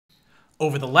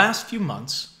Over the last few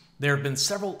months, there have been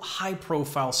several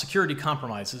high-profile security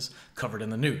compromises covered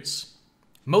in the news.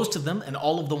 Most of them, and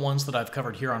all of the ones that I've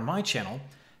covered here on my channel,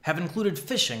 have included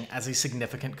phishing as a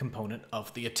significant component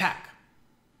of the attack.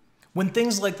 When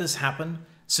things like this happen,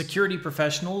 security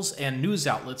professionals and news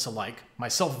outlets alike,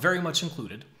 myself very much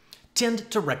included, tend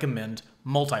to recommend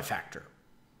multi-factor.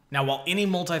 Now, while any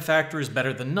multi-factor is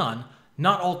better than none,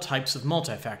 not all types of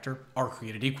multi-factor are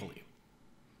created equally.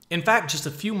 In fact, just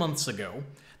a few months ago,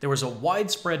 there was a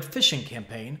widespread phishing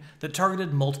campaign that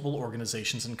targeted multiple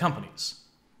organizations and companies.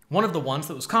 One of the ones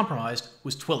that was compromised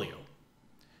was Twilio.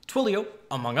 Twilio,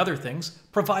 among other things,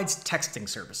 provides texting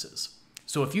services.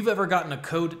 So if you've ever gotten a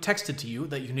code texted to you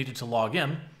that you needed to log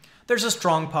in, there's a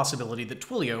strong possibility that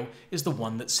Twilio is the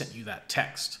one that sent you that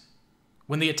text.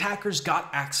 When the attackers got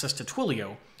access to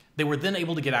Twilio, they were then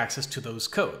able to get access to those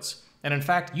codes, and in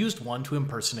fact used one to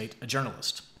impersonate a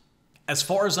journalist. As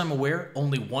far as I'm aware,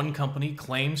 only one company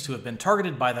claims to have been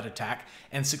targeted by that attack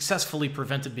and successfully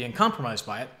prevented being compromised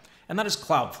by it, and that is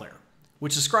Cloudflare,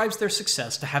 which ascribes their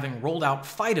success to having rolled out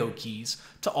FIDO keys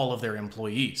to all of their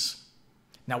employees.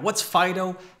 Now, what's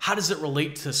FIDO? How does it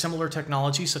relate to similar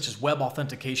technology such as web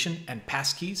authentication and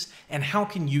passkeys, and how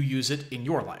can you use it in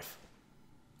your life?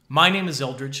 My name is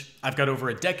Eldridge. I've got over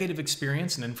a decade of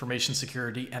experience in information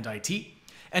security and IT,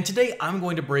 and today I'm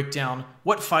going to break down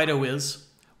what FIDO is,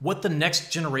 what the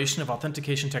next generation of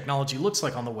authentication technology looks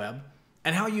like on the web,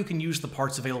 and how you can use the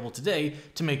parts available today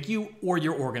to make you or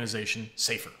your organization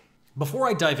safer. Before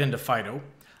I dive into FIDO,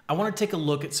 I want to take a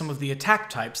look at some of the attack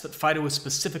types that FIDO is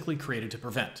specifically created to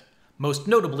prevent, most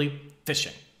notably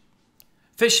phishing.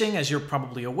 Phishing, as you're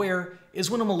probably aware,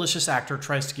 is when a malicious actor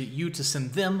tries to get you to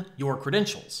send them your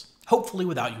credentials, hopefully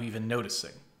without you even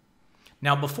noticing.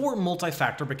 Now, before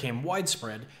multi-factor became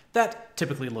widespread, that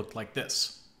typically looked like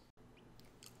this.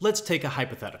 Let's take a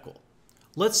hypothetical.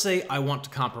 Let's say I want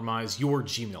to compromise your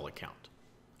Gmail account.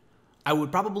 I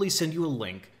would probably send you a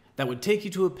link that would take you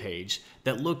to a page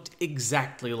that looked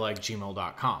exactly like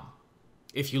gmail.com.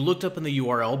 If you looked up in the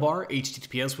URL bar,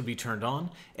 HTTPS would be turned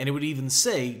on, and it would even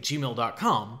say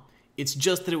gmail.com. It's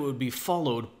just that it would be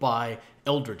followed by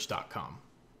eldridge.com.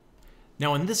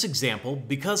 Now in this example,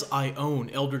 because I own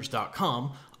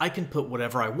eldridge.com, I can put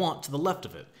whatever I want to the left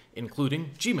of it,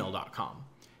 including gmail.com.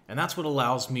 And that's what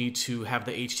allows me to have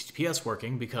the HTTPS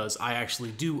working, because I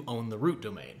actually do own the root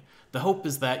domain. The hope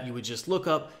is that you would just look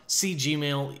up, see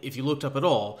Gmail, if you looked up at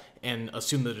all, and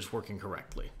assume that it's working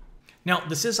correctly. Now,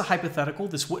 this is a hypothetical.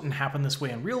 This wouldn't happen this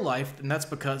way in real life, and that's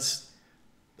because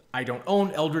I don't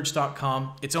own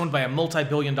eldridge.com. It's owned by a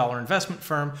multi-billion-dollar investment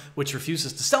firm, which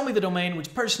refuses to sell me the domain,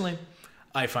 which personally,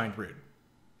 I find rude.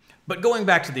 But going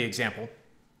back to the example,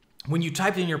 when you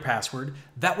typed in your password,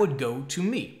 that would go to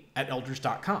me at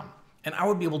eldridge.com, and I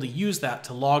would be able to use that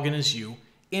to log in as you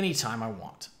anytime I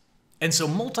want. And so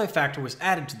multi-factor was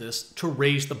added to this to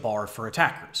raise the bar for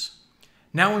attackers.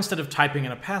 Now, instead of typing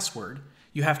in a password,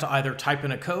 you have to either type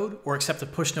in a code or accept a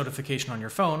push notification on your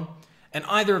phone, and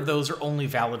either of those are only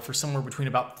valid for somewhere between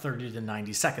about 30 to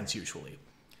 90 seconds usually.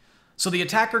 So the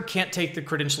attacker can't take the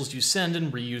credentials you send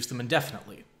and reuse them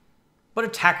indefinitely. But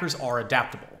attackers are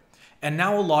adaptable. And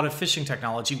now a lot of phishing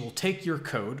technology will take your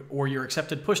code or your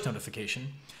accepted push notification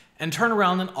and turn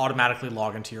around and automatically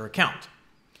log into your account.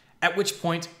 At which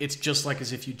point, it's just like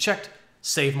as if you checked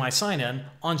Save My Sign-In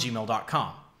on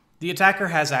gmail.com. The attacker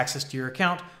has access to your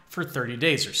account for 30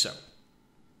 days or so.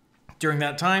 During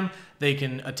that time, they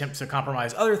can attempt to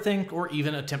compromise other things or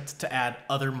even attempt to add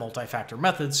other multi-factor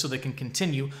methods so they can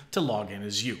continue to log in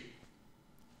as you.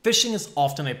 Phishing is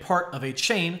often a part of a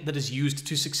chain that is used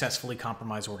to successfully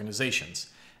compromise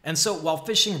organizations. And so while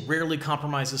phishing rarely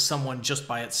compromises someone just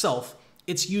by itself,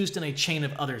 it's used in a chain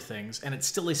of other things, and it's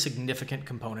still a significant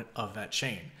component of that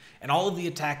chain. And all of the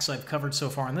attacks I've covered so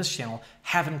far on this channel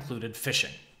have included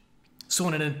phishing. So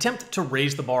in an attempt to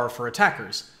raise the bar for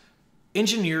attackers,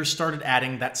 engineers started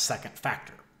adding that second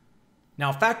factor.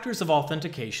 Now, factors of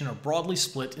authentication are broadly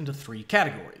split into three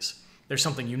categories. There's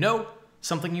something you know,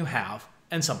 something you have,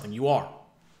 and something you are.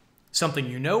 Something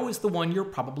you know is the one you're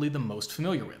probably the most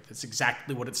familiar with. It's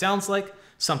exactly what it sounds like,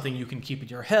 something you can keep in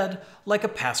your head, like a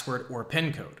password or a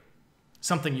PIN code.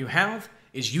 Something you have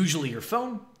is usually your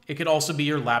phone. It could also be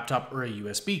your laptop or a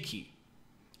USB key.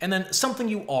 And then something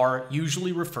you are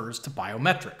usually refers to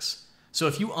biometrics. So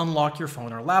if you unlock your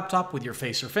phone or laptop with your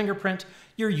face or fingerprint,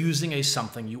 you're using a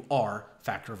something you are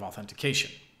factor of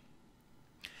authentication.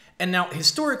 And now,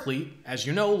 historically, as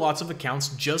you know, lots of accounts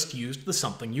just used the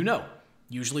something you know,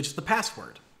 usually just the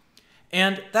password.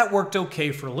 And that worked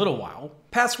okay for a little while.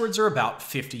 Passwords are about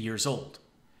 50 years old.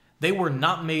 They were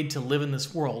not made to live in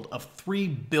this world of 3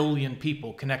 billion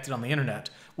people connected on the internet,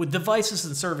 with devices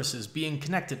and services being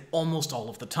connected almost all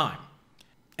of the time.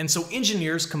 And so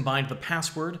engineers combined the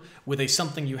password with a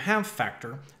something you have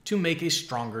factor to make a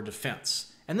stronger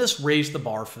defense. And this raised the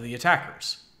bar for the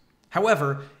attackers.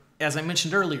 However, as I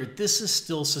mentioned earlier, this is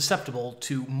still susceptible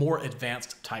to more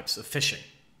advanced types of phishing.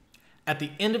 At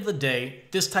the end of the day,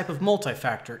 this type of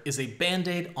multi-factor is a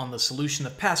band-aid on the solution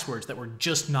of passwords that were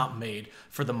just not made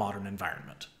for the modern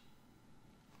environment.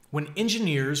 When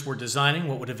engineers were designing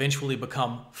what would eventually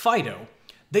become FIDO,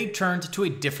 they turned to a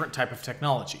different type of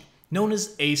technology, known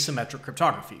as asymmetric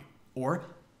cryptography, or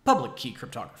public key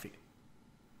cryptography.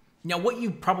 Now, what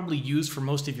you probably use for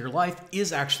most of your life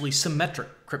is actually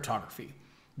symmetric cryptography.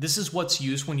 This is what's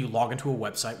used when you log into a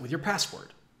website with your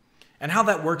password. And how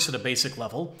that works at a basic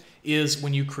level is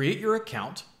when you create your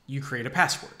account, you create a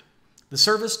password. The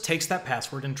service takes that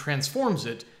password and transforms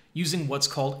it using what's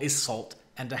called a salt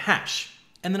and a hash,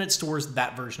 and then it stores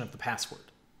that version of the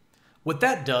password. What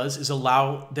that does is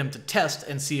allow them to test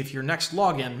and see if your next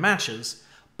login matches,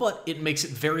 but it makes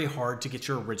it very hard to get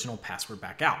your original password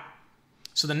back out.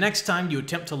 So the next time you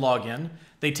attempt to log in,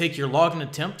 they take your login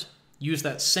attempt, use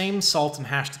that same salt and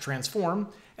hash to transform,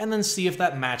 and then see if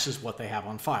that matches what they have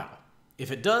on file. If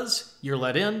it does, you're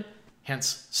let in,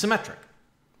 hence symmetric.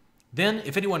 Then,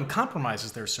 if anyone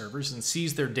compromises their servers and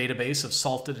sees their database of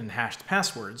salted and hashed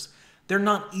passwords, they're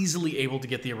not easily able to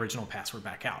get the original password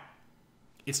back out.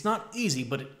 It's not easy,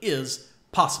 but it is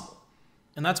possible.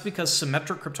 And that's because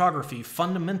symmetric cryptography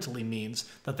fundamentally means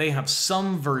that they have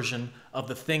some version of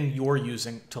the thing you're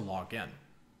using to log in.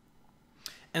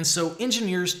 And so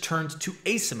engineers turned to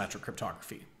asymmetric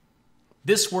cryptography.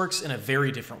 This works in a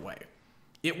very different way.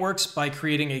 It works by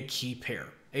creating a key pair,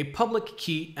 a public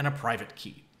key and a private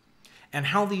key. And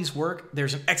how these work,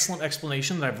 there's an excellent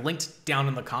explanation that I've linked down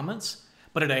in the comments,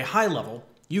 but at a high level,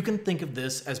 you can think of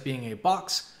this as being a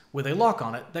box with a lock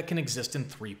on it that can exist in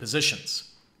 3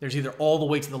 positions. There's either all the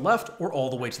way to the left or all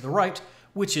the way to the right,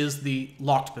 which is the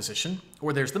locked position,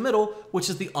 or there's the middle, which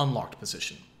is the unlocked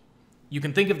position. You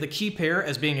can think of the key pair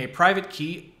as being a private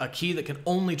key, a key that can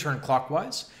only turn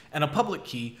clockwise, and a public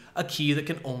key, a key that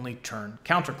can only turn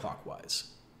counterclockwise.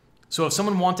 So if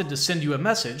someone wanted to send you a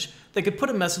message, they could put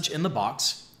a message in the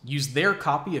box, use their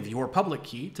copy of your public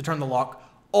key to turn the lock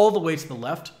all the way to the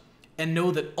left, and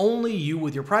know that only you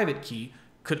with your private key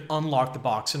could unlock the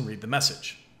box and read the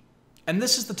message. And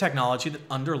this is the technology that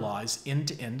underlies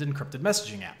end-to-end encrypted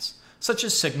messaging apps, such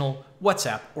as Signal,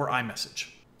 WhatsApp, or iMessage.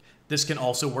 This can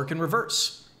also work in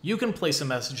reverse. You can place a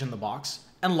message in the box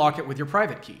and lock it with your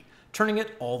private key, turning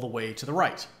it all the way to the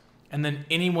right. And then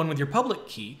anyone with your public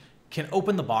key can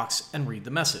open the box and read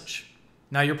the message.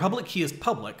 Now, your public key is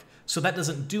public, so that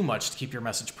doesn't do much to keep your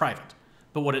message private.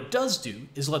 But what it does do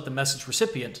is let the message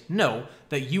recipient know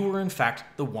that you were in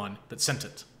fact the one that sent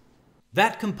it.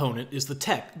 That component is the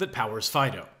tech that powers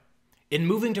FIDO. In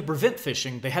moving to prevent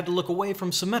phishing, they had to look away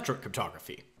from symmetric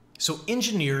cryptography. So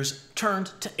engineers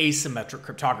turned to asymmetric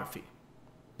cryptography.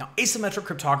 Now, asymmetric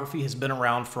cryptography has been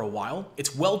around for a while.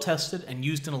 It's well tested and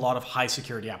used in a lot of high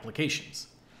security applications.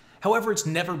 However, it's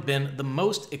never been the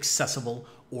most accessible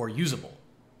or usable.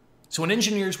 So when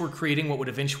engineers were creating what would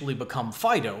eventually become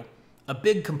FIDO, a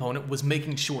big component was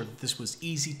making sure that this was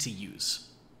easy to use.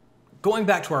 Going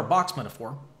back to our box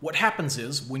metaphor, what happens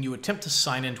is when you attempt to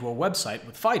sign into a website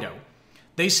with FIDO,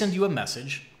 they send you a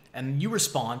message and you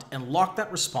respond and lock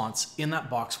that response in that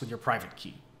box with your private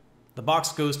key. The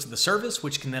box goes to the service,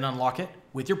 which can then unlock it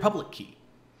with your public key.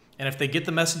 And if they get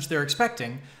the message they're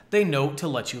expecting, they know to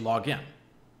let you log in.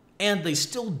 And they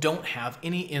still don't have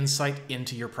any insight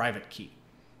into your private key.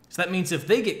 So that means if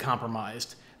they get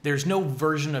compromised, there's no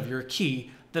version of your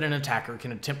key that an attacker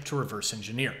can attempt to reverse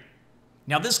engineer.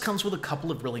 Now, this comes with a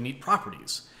couple of really neat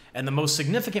properties, and the most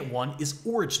significant one is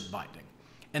origin binding,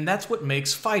 and that's what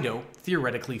makes FIDO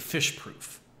theoretically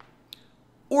phish-proof.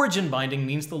 Origin binding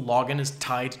means the login is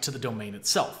tied to the domain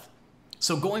itself.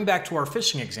 So going back to our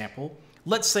phishing example,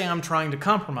 let's say I'm trying to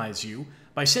compromise you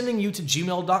by sending you to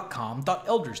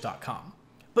gmail.com.elders.com,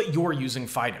 but you're using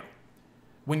FIDO.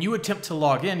 When you attempt to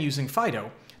log in using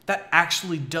FIDO, that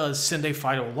actually does send a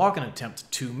FIDO login attempt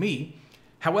to me.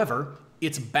 However,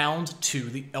 it's bound to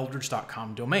the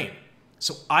elders.com domain.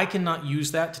 So I cannot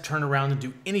use that to turn around and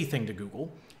do anything to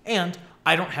Google, and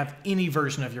I don't have any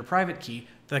version of your private key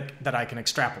that I can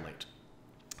extrapolate.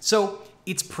 So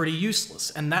it's pretty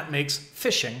useless, and that makes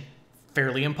phishing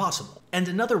fairly impossible. And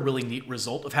another really neat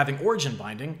result of having origin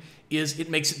binding is it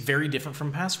makes it very different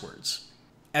from passwords.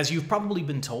 As you've probably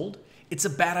been told, it's a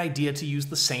bad idea to use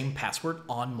the same password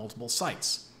on multiple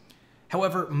sites.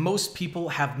 However, most people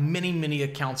have many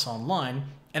accounts online,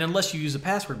 And unless you use a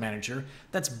password manager,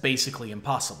 that's basically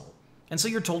impossible. And so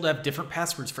you're told to have different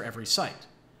passwords for every site.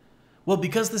 Well,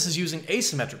 because this is using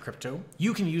asymmetric crypto,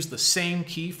 you can use the same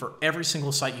key for every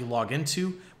single site you log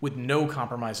into with no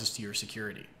compromises to your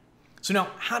security. So now,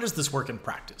 how does this work in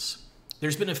practice?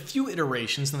 There's been a few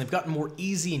iterations and they've gotten more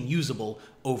easy and usable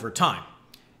over time.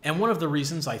 And one of the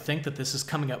reasons I think that this is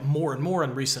coming up more and more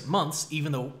in recent months,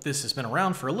 even though this has been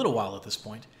around for a little while at this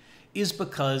point, is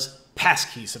because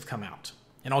passkeys have come out.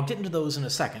 And I'll get into those in a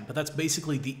second, but that's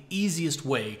basically the easiest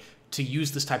way to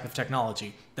use this type of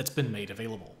technology that's been made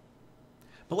available.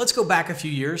 But let's go back a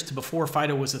few years to before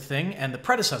FIDO was a thing, and the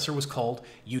predecessor was called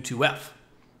wtF.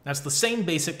 That's the same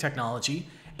basic technology,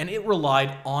 and it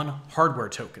relied on hardware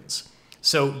tokens.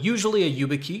 So usually a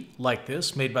YubiKey, like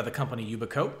this, made by the company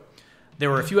Yubico. There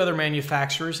were a few other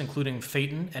manufacturers, including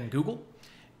Phaeton and Google.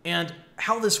 And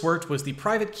how this worked was the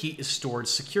private key is stored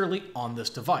securely on this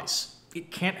device. It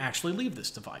can't actually leave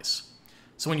this device.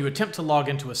 So when you attempt to log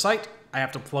into a site, I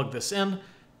have to plug this in,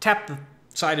 tap the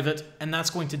side of it, and that's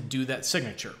going to do that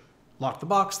signature. Lock the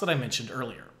box that I mentioned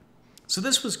earlier. So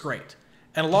this was great,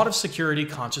 and a lot of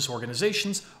security-conscious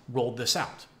organizations rolled this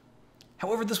out.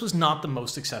 However, this was not the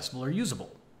most accessible or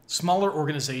usable. Smaller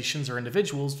organizations or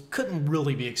individuals couldn't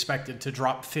really be expected to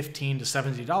drop $15 to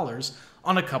 $70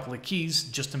 on a couple of keys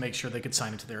just to make sure they could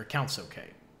sign into their accounts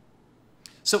okay.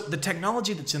 So the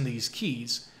technology that's in these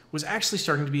keys was actually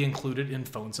starting to be included in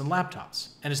phones and laptops,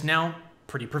 and is now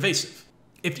pretty pervasive.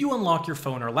 If you unlock your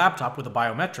phone or laptop with a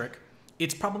biometric,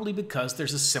 it's probably because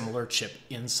there's a similar chip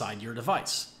inside your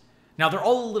device. Now, they're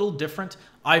all a little different.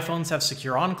 iPhones have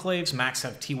secure enclaves, Macs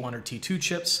have T1 or T2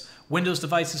 chips, Windows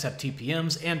devices have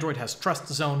TPMs, Android has Trust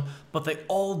Zone, but they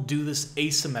all do this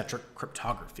asymmetric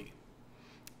cryptography.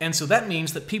 And so that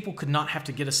means that people could not have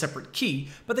to get a separate key,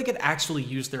 but they could actually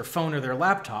use their phone or their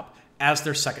laptop as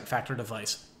their second factor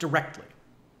device directly.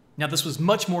 Now, this was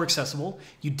much more accessible.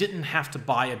 You didn't have to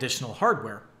buy additional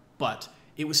hardware, but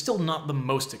it was still not the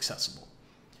most accessible.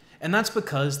 And that's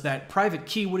because that private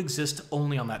key would exist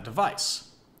only on that device.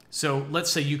 So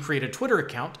let's say you create a Twitter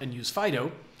account and use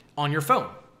FIDO on your phone.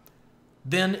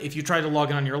 Then if you try to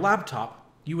log in on your laptop,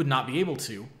 you would not be able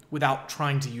to without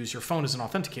trying to use your phone as an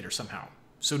authenticator somehow.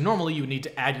 So normally you would need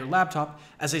to add your laptop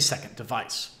as a second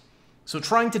device. So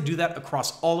trying to do that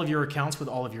across all of your accounts with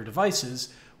all of your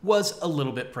devices was a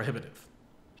little bit prohibitive.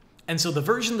 And so the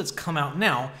version that's come out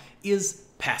now is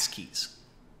passkeys.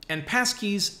 And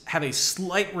passkeys have a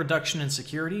slight reduction in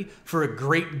security for a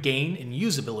great gain in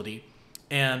usability.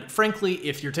 And frankly,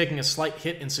 if you're taking a slight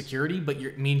hit in security, but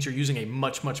it means you're using a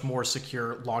much, much more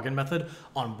secure login method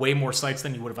on way more sites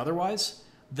than you would have otherwise,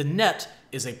 the net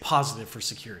is a positive for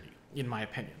security, in my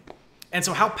opinion. And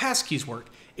so how passkeys work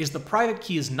is the private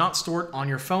key is not stored on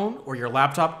your phone or your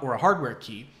laptop or a hardware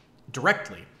key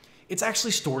directly. It's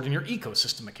actually stored in your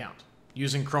ecosystem account.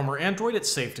 Using Chrome or Android,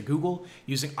 it's saved to Google.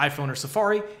 Using iPhone or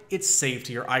Safari, it's saved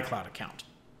to your iCloud account.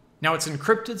 Now, it's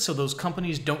encrypted so those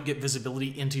companies don't get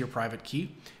visibility into your private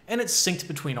key, and it's synced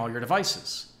between all your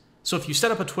devices. So if you set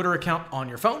up a Twitter account on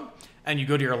your phone and you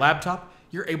go to your laptop,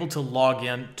 you're able to log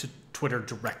in to Twitter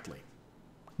directly.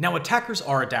 Now, attackers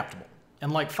are adaptable,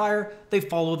 and like fire, they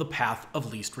follow the path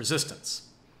of least resistance.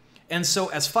 And so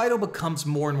as FIDO becomes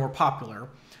more and more popular,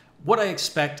 what I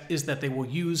expect is that they will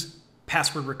use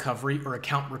password recovery or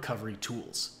account recovery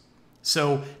tools.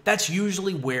 So that's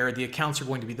usually where the accounts are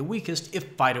going to be the weakest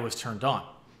if FIDO is turned on.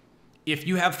 If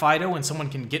you have FIDO and someone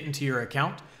can get into your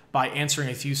account by answering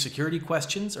a few security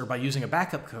questions or by using a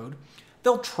backup code,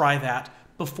 they'll try that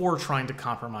before trying to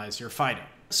compromise your FIDO.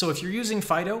 So if you're using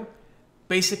FIDO,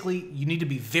 basically you need to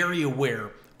be very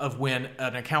aware of when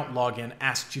an account login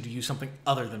asks you to use something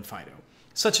other than FIDO,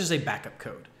 such as a backup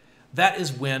code. That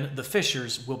is when the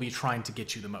phishers will be trying to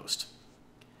get you the most.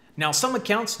 Now, some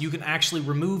accounts you can actually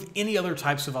remove any other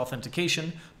types of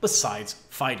authentication besides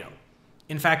FIDO.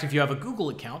 In fact, if you have a Google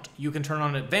account, you can turn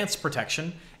on advanced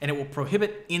protection and it will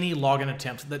prohibit any login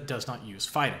attempt that does not use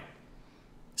FIDO.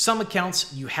 Some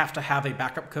accounts you have to have a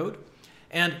backup code,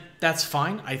 and that's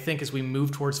fine. I think as we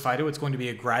move towards FIDO, it's going to be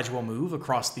a gradual move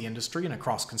across the industry and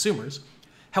across consumers.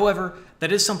 However,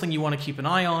 that is something you want to keep an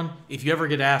eye on. If you ever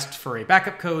get asked for a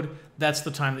backup code, that's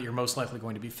the time that you're most likely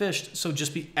going to be phished, so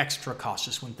just be extra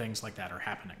cautious when things like that are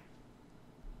happening.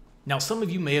 Now, some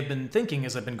of you may have been thinking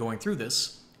as I've been going through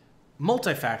this,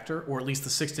 multi-factor, or at least the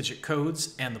 6-digit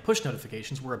codes and the push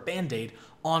notifications, were a band-aid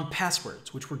on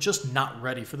passwords, which were just not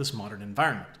ready for this modern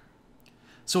environment.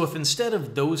 So if instead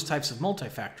of those types of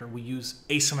multi-factor, we use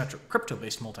asymmetric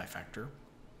crypto-based multi-factor,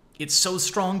 it's so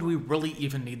strong, do we really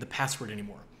even need the password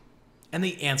anymore? And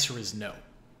the answer is no.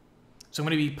 So I'm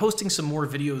going to be posting some more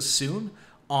videos soon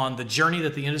on the journey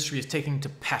that the industry is taking to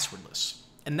passwordless.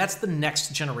 And that's the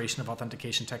next generation of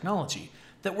authentication technology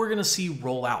that we're going to see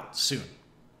roll out soon.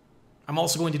 I'm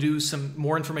also going to do some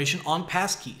more information on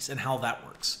passkeys and how that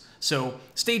works. So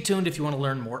stay tuned if you want to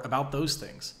learn more about those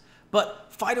things. But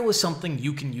FIDO is something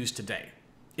you can use today.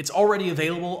 It's already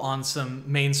available on some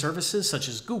main services such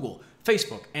as Google,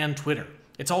 Facebook, and Twitter.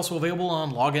 It's also available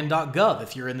on login.gov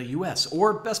if you're in the US,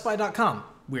 or bestbuy.com,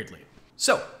 weirdly.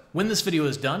 So when this video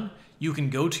is done, you can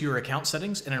go to your account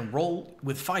settings and enroll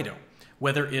with FIDO,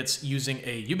 whether it's using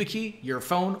a YubiKey, your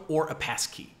phone, or a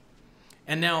passkey.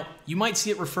 And now you might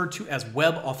see it referred to as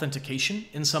WebAuthentication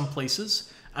in some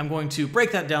places. I'm going to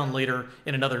break that down later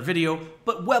in another video,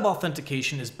 but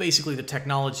WebAuthentication is basically the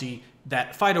technology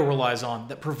that FIDO relies on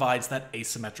that provides that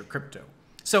asymmetric crypto.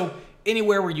 So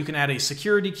anywhere where you can add a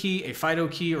security key, a FIDO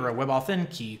key, or a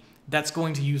WebAuthn key, that's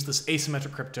going to use this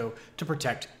asymmetric crypto to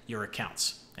protect your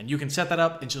accounts. And you can set that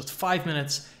up in just 5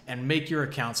 minutes and make your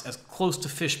accounts as close to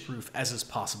phish-proof as is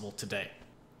possible today.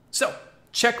 So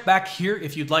check back here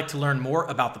if you'd like to learn more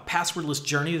about the passwordless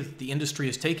journey that the industry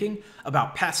is taking,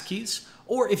 about passkeys,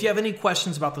 or if you have any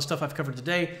questions about the stuff I've covered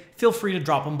today, feel free to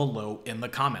drop them below in the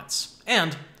comments.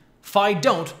 And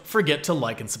don't forget to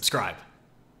like and subscribe.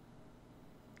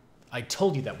 I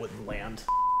told you that wouldn't land.